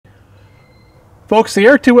Folks, the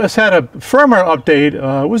Air 2S had a firmware update.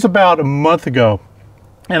 It was about a month ago,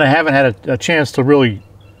 and I haven't had a chance to really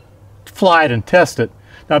fly it and test it.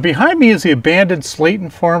 Now, behind me is the abandoned Sleighton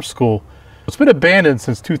Farm School. It's been abandoned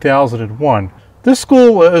since 2001. This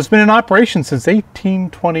school has been in operation since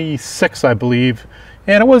 1826, I believe,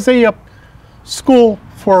 and it was a school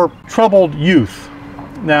for troubled youth.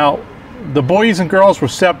 Now, the boys and girls were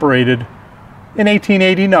separated in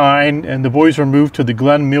 1889, and the boys were moved to the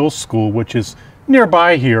Glen Mills School, which is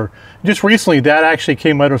nearby here. Just recently, that actually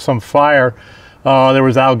came out of some fire. There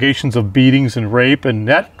was allegations of beatings and rape, and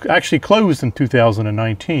that actually closed in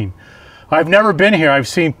 2019. I've never been here. I've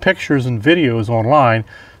seen pictures and videos online.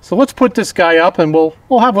 So let's put this guy up and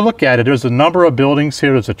we'll have a look at it. There's a number of buildings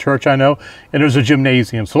here. There's a church, I know, and there's a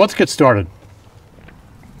gymnasium. So let's get started.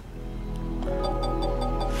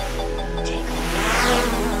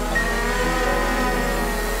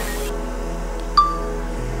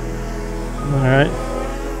 All right,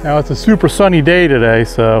 now it's a super sunny day today,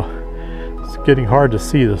 so it's getting hard to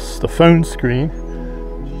see the phone screen.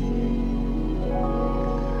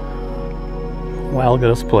 Wow, look at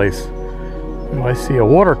this place. Oh, I see a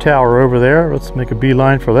water tower over there. Let's make a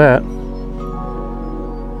beeline for that.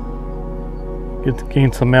 Get to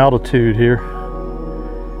gain some altitude here.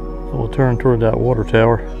 So we'll turn toward that water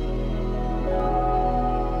tower.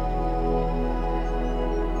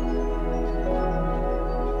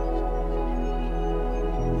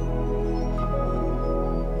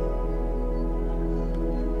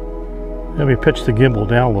 Let me pitch the gimbal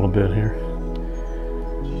down a little bit here.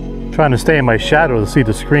 Trying to stay in my shadow to see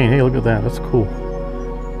the screen. Hey, look at that. That's cool.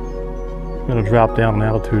 I'm going to drop down in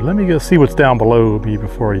altitude. Let me go see what's down below me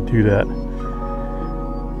before I do that.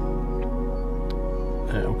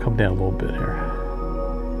 I'll come down a little bit here.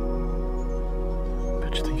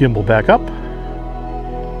 Pitch the gimbal back up.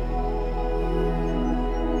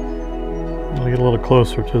 I'll get a little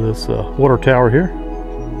closer to this water tower here.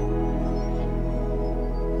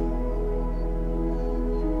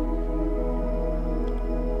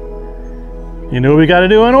 You know what we got to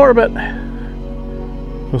do in orbit.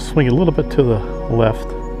 We'll swing a little bit to the left.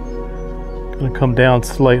 Going to come down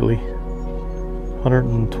slightly.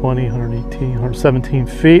 120, 118, 117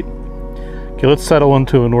 feet. Okay, let's settle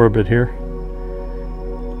into an orbit here.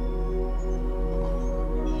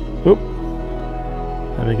 Oop.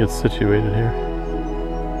 Let me get situated here.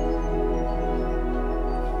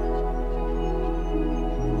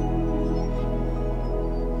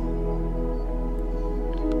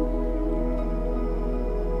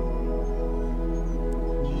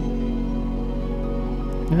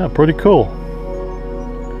 Yeah, pretty cool.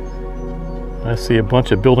 I see a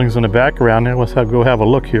bunch of buildings in the background there. Let's go have a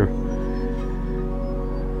look here.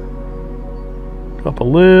 Go up a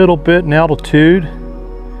little bit in altitude.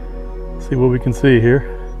 See what we can see here.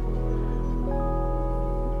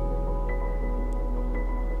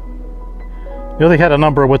 You know, they had a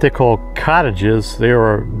number of what they call cottages. They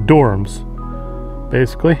are dorms,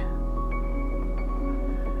 basically.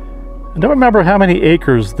 I don't remember how many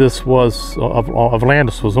acres this was of land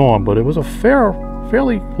this was on, but it was a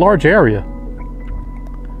fairly large area.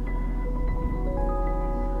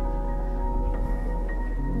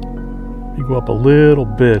 You go up a little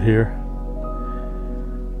bit here.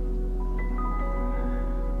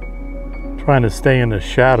 Trying to stay in the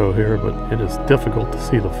shadow here, but it is difficult to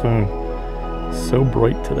see the phone. It's so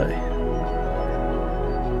bright today.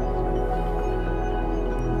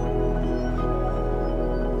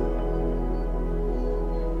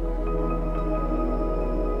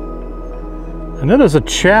 And then there's a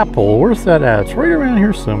chapel. Where's that at? It's right around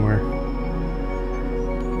here somewhere.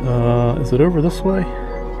 Is it over this way?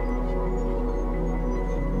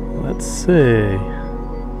 Let's see.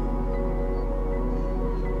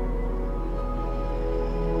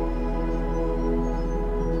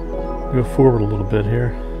 Go forward a little bit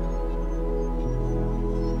here.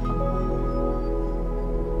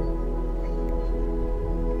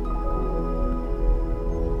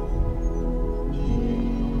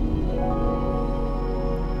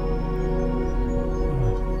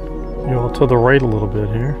 Go to the right a little bit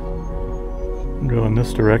here. Go in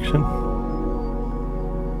this direction.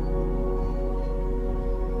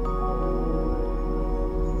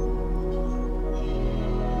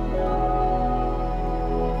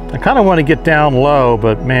 I kind of want to get down low,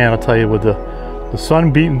 but man, I'll tell you, with the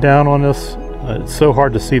sun beating down on this, it's so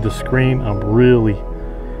hard to see the screen. I'm really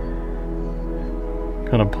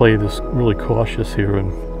gonna play this really cautious here,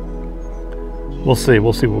 and we'll see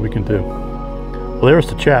what we can do. Well, there's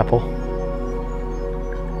the chapel.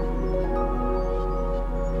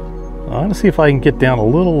 I'm gonna see if I can get down a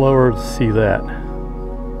little lower to see that.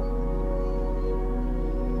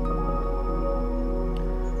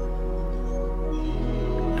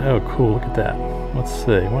 Oh, cool, look at that. Let's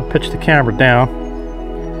see, I want to pitch the camera down.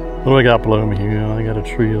 What do I got below me here? I got a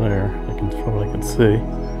tree there, from what I can see.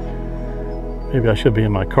 Maybe I should be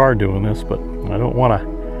in my car doing this, but I don't want to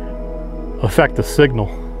affect the signal.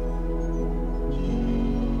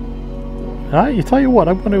 You tell you what,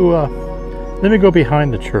 I'm going to, let me go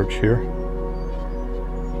behind the church here.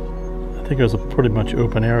 I think there's a pretty much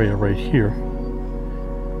open area right here.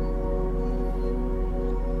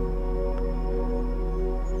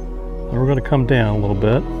 And we're going to come down a little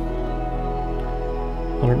bit.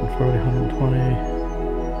 140, 120.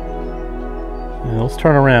 And let's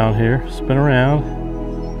turn around here, spin around.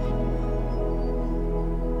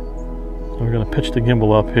 So we're going to pitch the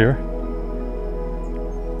gimbal up here.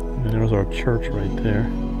 And there's our church right there.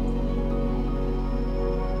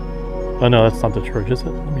 Oh no, that's not the church, is it?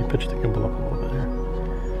 Let me pitch the gimbal up a little bit here.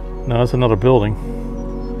 No, that's another building.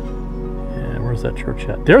 And where's that church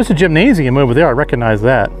at? There's a gymnasium over there, I recognize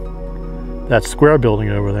that. That square building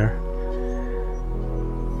over there.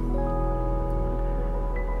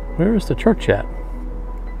 Where is the church at?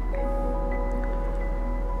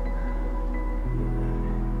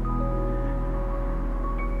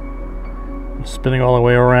 Spinning all the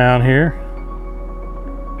way around here.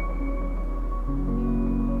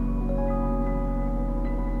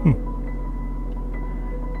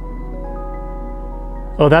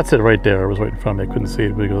 Oh, that's it right there. I was right in front of me. I couldn't see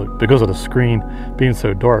it because of the screen being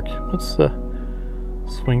so dark. Let's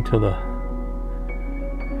swing to the...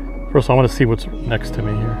 First, I want to see what's next to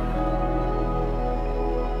me here.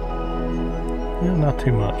 Yeah, not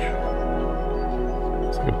too much.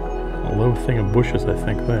 It's like a low thing of bushes, I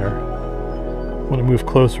think, there. I want to move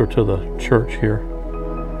closer to the church here.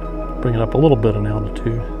 Bring it up a little bit in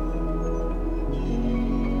altitude.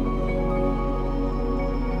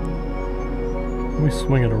 Let me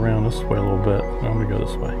swing it around this way a little bit. I'm going to go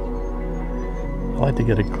this way. I like to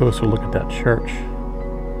get a closer look at that church.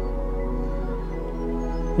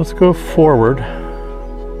 Let's go forward.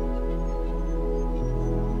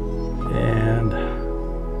 And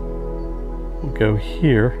we'll go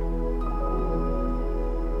here.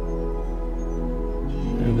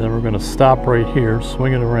 And then we're going to stop right here,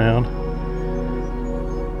 swing it around.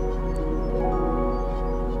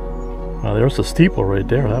 Wow, there's the steeple right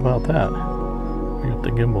there. How about that? Get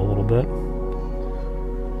the gimbal a little bit.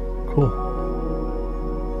 Cool.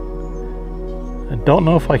 I don't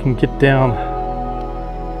know if I can get down.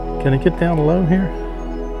 Can I get down low here?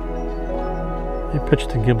 You pitch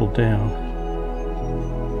the gimbal down.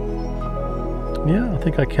 Yeah, I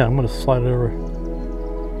think I can. I'm going to slide it over a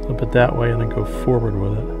little bit that way and then go forward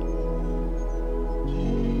with it.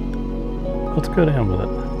 Let's go down with it.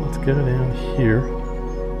 Let's get it down here.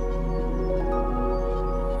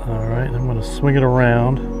 Alright, I'm going to swing it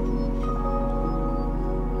around.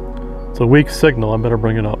 It's a weak signal, I better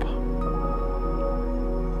bring it up.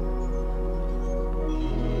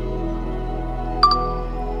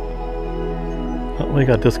 Oh, we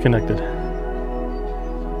got disconnected.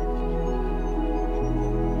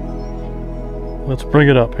 Let's bring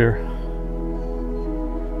it up here.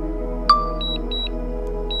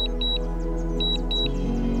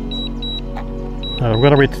 We're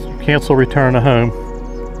going to cancel return to home.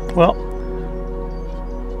 Well,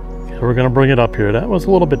 we're going to bring it up here. That was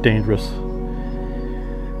a little bit dangerous.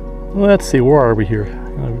 Let's see, where are we here?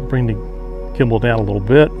 I'm going to bring the gimbal down a little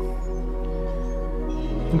bit.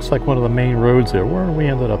 Looks like one of the main roads there. Where are we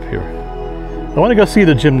ended up here? I want to go see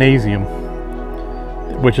the gymnasium,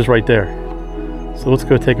 which is right there. So let's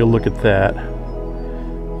go take a look at that.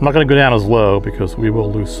 I'm not going to go down as low because we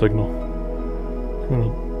will lose signal. I'm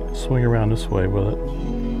going to swing around this way with it.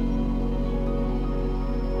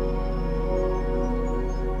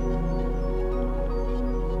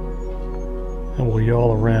 And we'll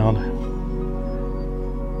yaw around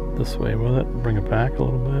this way with it, bring it back a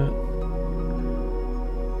little bit,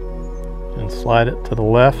 and slide it to the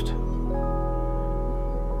left.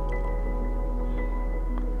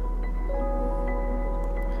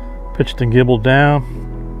 Pitch the gimbal down.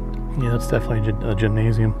 Yeah, that's definitely a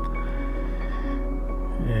gymnasium.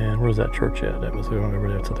 And where's that church at? That was going over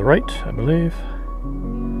there to the right, I believe.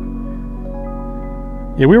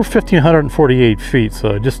 Yeah, we were 1,548 feet,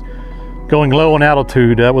 so just going low in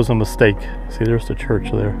altitude, that was a mistake. See, there's the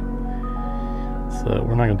church there. So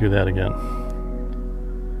we're not going to do that again.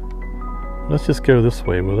 Let's just go this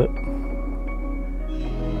way with it.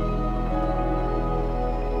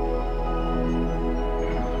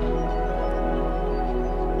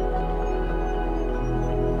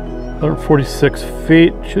 About 46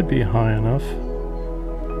 feet, should be high enough.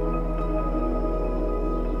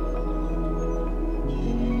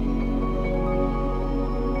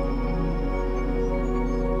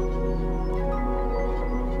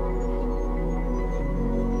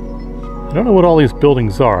 I don't know what all these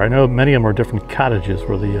buildings are. I know many of them are different cottages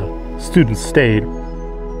where the students stayed.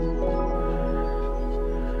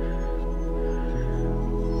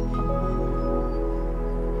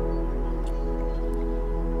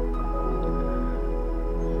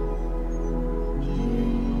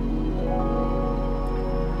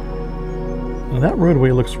 Now that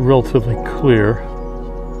roadway looks relatively clear.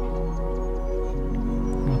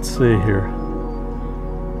 Let's see here.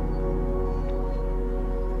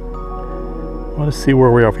 I want to see where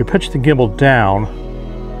we are. If we pitch the gimbal down,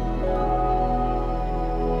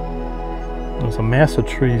 there's a mass of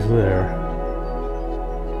trees there.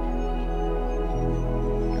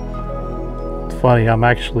 It's funny, I'm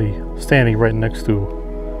actually standing right next to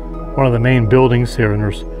one of the main buildings here, and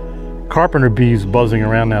there's carpenter bees buzzing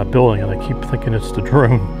around that building, and I keep thinking it's the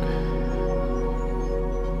drone.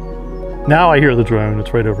 Now I hear the drone,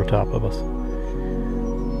 it's right over top of us.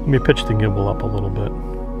 Let me pitch the gimbal up a little bit.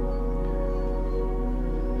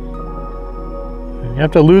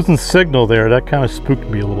 After losing signal there, that kind of spooked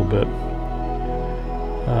me a little bit.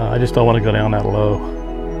 I just don't want to go down that low.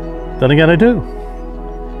 Then again, I do.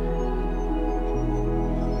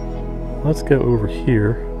 Let's go over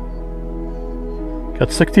here. Got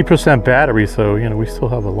 60% battery, so you know we still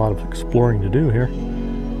have a lot of exploring to do here.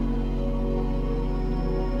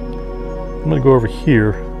 I'm going to go over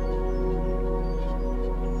here.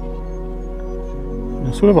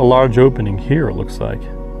 There's sort of a large opening here, it looks like.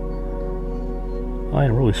 I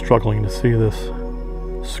am really struggling to see this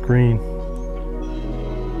screen,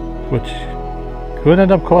 which could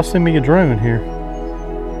end up costing me a drone here,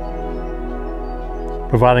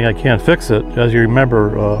 providing I can't fix it. As you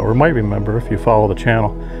remember, or might remember if you follow the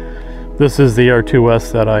channel, this is the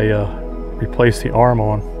R2S that I replaced the arm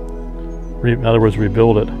on. In other words,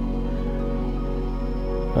 rebuild it.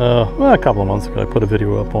 Well, a couple of months ago I put a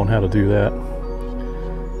video up on how to do that.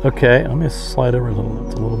 Okay, let me slide over to the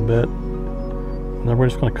left a little bit. Now we're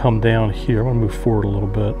just going to come down here. I'm going to move forward a little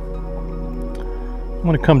bit. I'm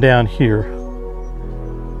going to come down here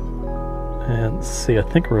and see, I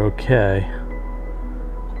think we're okay.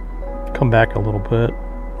 Come back a little bit.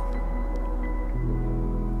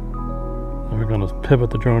 And we're going to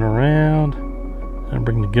pivot the drone around and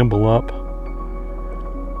bring the gimbal up.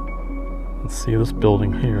 Let's see this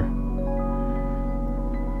building here.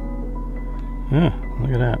 Yeah,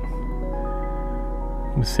 look at that.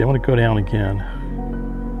 Let me see, I want to go down again.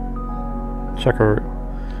 Check our,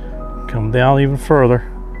 come down even further.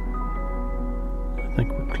 I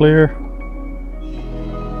think we're clear.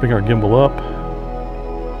 Bring our gimbal up.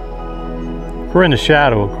 We're in the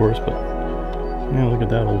shadow, of course, but yeah, look at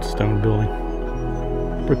that old stone building.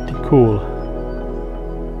 Pretty cool.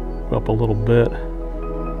 Go up a little bit.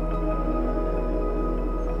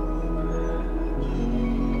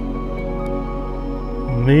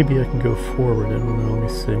 Maybe I can go forward. I don't know. Let me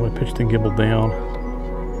see. I'm going to pitch the gimbal down.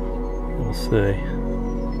 We'll see.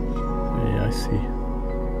 Yeah, I see.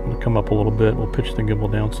 I'm going to come up a little bit. We'll pitch the gimbal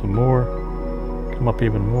down some more. Come up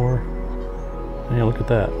even more. Yeah, look at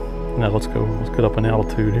that. Now let's go. Let's get up in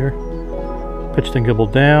altitude here. Pitch the gimbal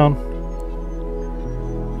down.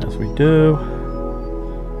 As we do.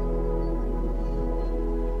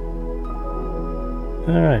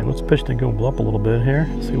 All right, let's pitch the gimbal up a little bit here.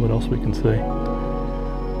 See what else we can see.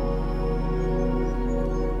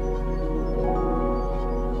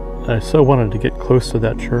 I so wanted to get close to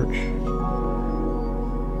that church.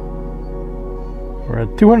 We're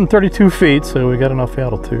at 232 feet, so we got enough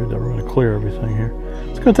altitude that we're going to clear everything here.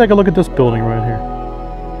 Let's go take a look at this building right here.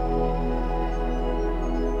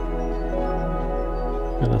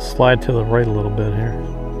 Gonna slide to the right a little bit here.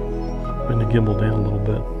 Bring the gimbal down a little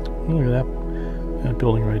bit. Look at that. That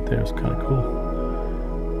building right there is kind of cool.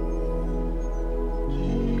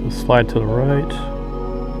 Go slide to the right.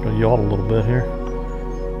 Gonna yaw a little bit here.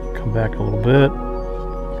 Come back a little bit.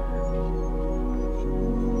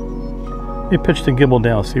 Let me pitch the gimbal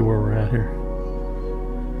down, see where we're at here.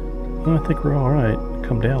 Well, I think we're all right.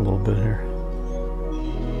 Come down a little bit here.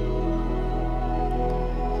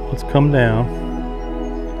 Let's come down.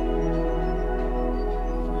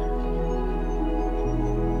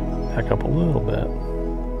 Back up a little bit.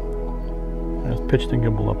 Let's pitch the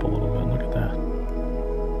gimbal up a little bit. Look at that.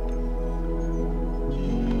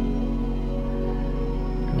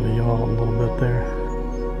 Gonna yaw a little bit there.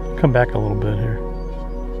 Come back a little bit here.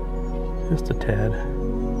 Just a tad.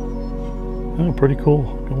 Oh, pretty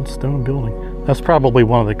cool. Old stone building. That's probably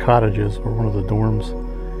one of the cottages or one of the dorms.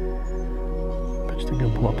 Pitch the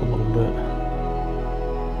gimbal up a little bit.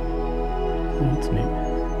 Oh, that's neat.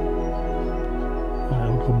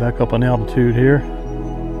 We'll go back up on altitude here.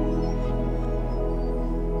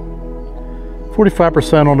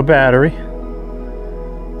 45% on the battery.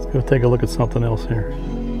 Let's go take a look at something else here.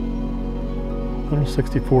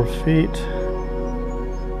 164 feet.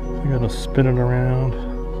 I'm gonna spin it around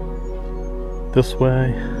this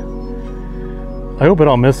way. I hope I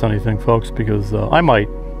don't miss anything, folks, because I might.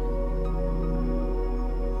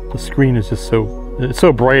 The screen is just it's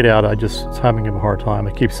so bright out, it's having a hard time.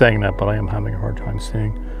 I keep saying that, but I am having a hard time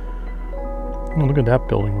seeing. Oh, look at that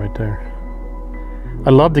building right there. I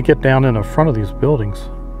love to get down in the front of these buildings,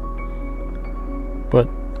 but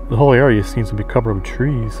the whole area seems to be covered with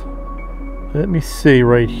trees. Let me see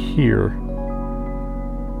right here.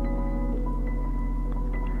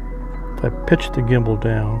 If I pitch the gimbal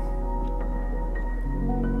down,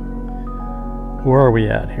 where are we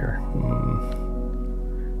at here?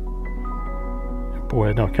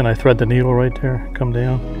 Boy, no, can I thread the needle right there? Come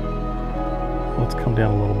down? Let's come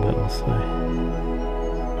down a little bit, let's see.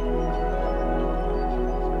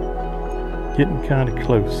 Getting kind of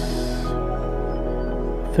close.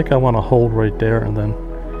 I think I want to hold right there and then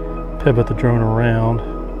pivot the drone around.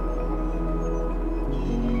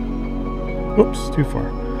 Oops, too far.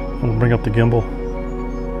 I'm going to bring up the gimbal.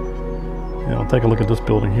 Yeah, I'll take a look at this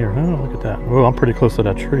building here. Oh, look at that. Oh, I'm pretty close to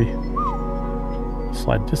that tree.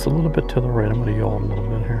 Slide just a little bit to the right. I'm going to yaw a little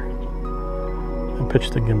bit here. And pitch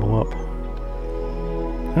the gimbal up.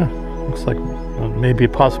 Huh, looks like maybe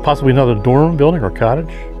possibly another dorm building or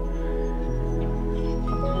cottage.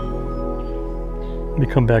 Let me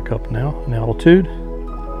come back up now in altitude.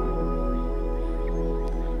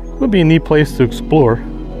 Would be a neat place to explore.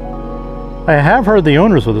 I have heard the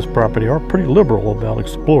owners of this property are pretty liberal about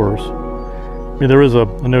explorers. I mean, there is a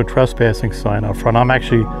no trespassing sign out front. I'm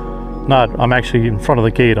actually in front of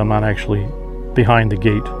the gate. I'm not actually behind the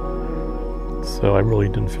gate. So I really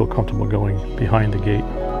didn't feel comfortable going behind the gate.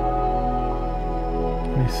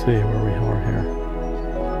 Let me see where we are here.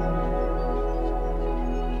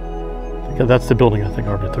 Okay, that's the building I think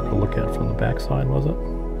I already took a look at from the backside, was it?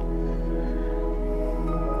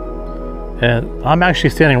 And I'm actually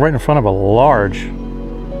standing right in front of a large,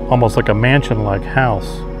 almost like a mansion-like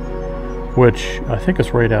house, which I think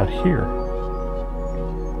is right out here.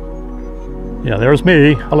 Yeah, there's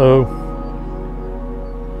me. Hello.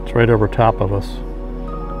 It's right over top of us.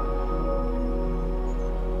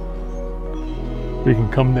 We can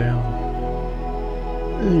come down.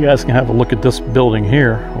 You guys can have a look at this building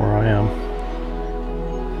here, where I am.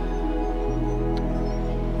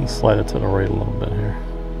 Let's slide it to the right a little bit here.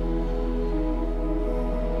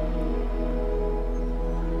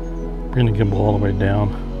 Bring the gimbal all the way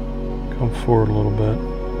down. Come forward a little bit.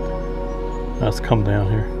 Let's come down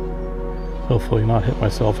here. Hopefully not hit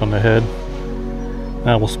myself on the head.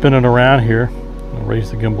 Now we'll spin it around here and raise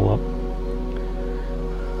the gimbal up.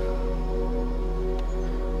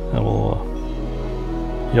 And we'll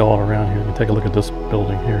yaw it around here. You can take a look at this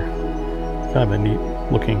building here. Kind of a neat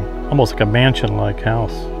looking, almost like a mansion-like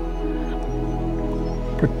house.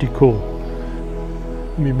 Pretty cool.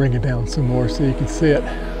 Let me bring it down some more so you can see it.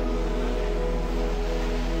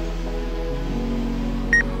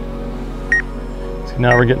 See,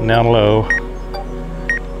 now we're getting down low.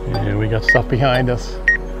 And we got stuff behind us.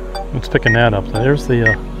 It's picking that up. There's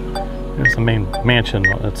the main mansion.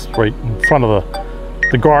 That's right in front of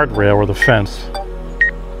the guardrail or the fence.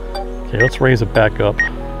 Okay, let's raise it back up.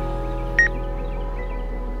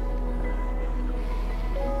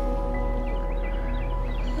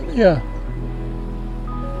 Yeah.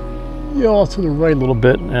 Yaw to the right a little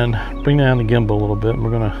bit and bring down the gimbal a little bit. And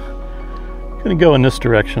we're gonna go in this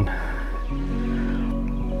direction.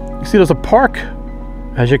 You see, there's a park,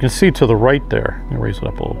 as you can see to the right there. Let me raise it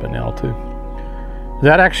up a little bit now too.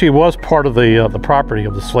 That actually was part of the property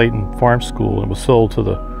of the Sleighton Farm School. It was sold to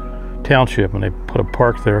the township, and they put a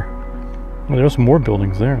park there. Well, there's more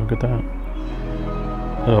buildings there. Look at that.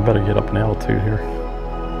 Oh, I better get up in altitude here.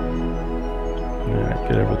 All right,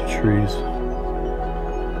 get over the trees.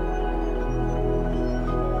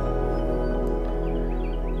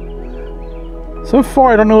 So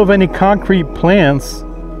far, I don't know of any concrete plans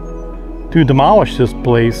to demolish this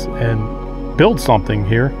place and build something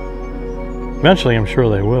here. Eventually, I'm sure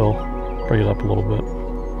they will. Bring it up a little bit.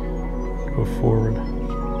 Go forward.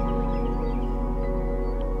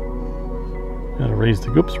 Gotta raise the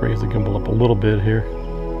gimbal up a little bit here.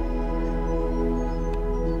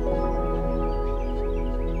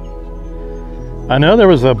 I know there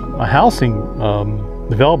was a housing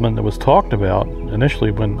development that was talked about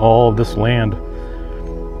initially when all of this land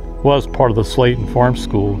was part of the Sleighton Farm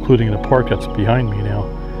School, including the park that's behind me now.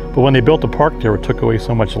 But when they built the park there, it took away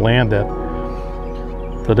so much land that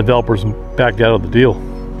the developers backed out of the deal.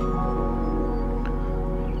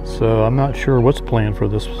 So I'm not sure what's planned for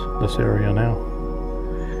this area now.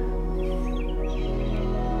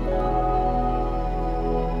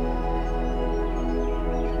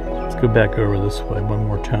 go back over this way one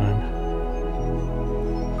more time.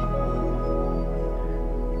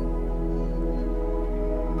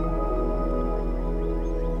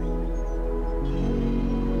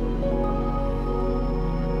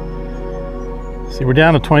 See, we're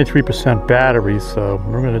down to 23% battery, so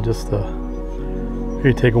we're going to just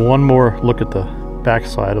maybe take one more look at the back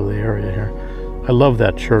side of the area here. I love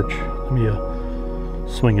that church. Let me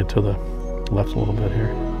swing it to the left a little bit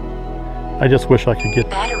here. I just wish I could get...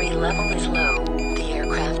 Battery level is low. The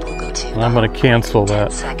aircraft will go to... I'm going to cancel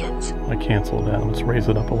that. Seconds. I canceled that. Let's raise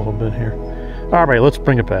it up a little bit here. All right, let's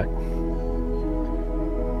bring it back.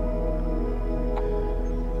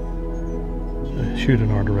 Shoot in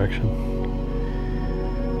our direction.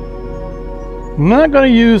 I'm not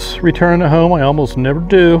going to use return to home. I almost never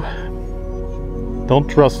do. Don't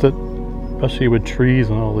trust it, especially with trees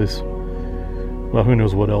and all these. Well, who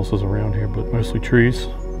knows what else is around here, but mostly trees.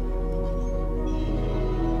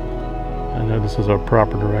 I know this is our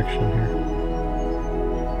proper direction here.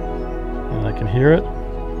 And I can hear it.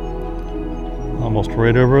 Almost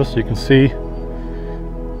right over us. You can see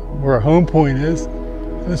where our home point is.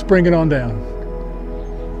 Let's bring it on down.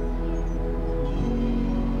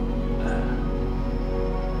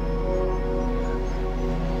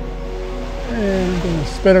 And I'm going to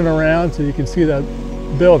spin it around so you can see that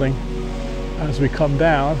building as we come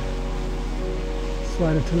down.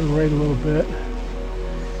 Slide it to the right a little bit.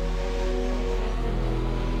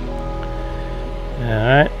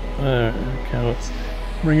 Alright, okay, let's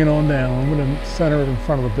bring it on down. I'm going to center it in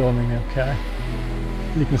front of the building, okay?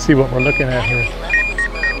 You can see what we're looking at here.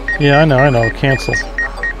 Yeah, I know, cancel.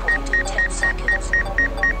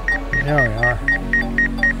 There we are.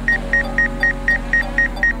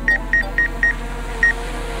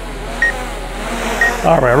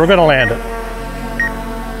 All right, we're going to land it.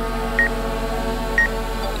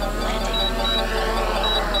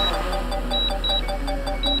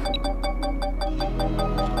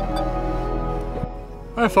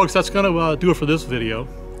 All right, folks, that's going to do it for this video.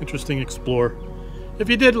 Interesting explore. If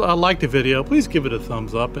you did like the video, please give it a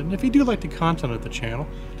thumbs up. And if you do like the content of the channel,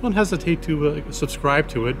 don't hesitate to subscribe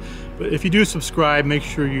to it. But if you do subscribe, make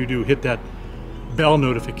sure you do hit that bell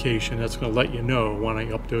notification. That's going to let you know when I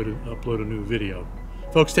upload a new video.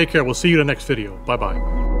 Folks, take care. We'll see you in the next video.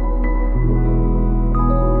 Bye-bye.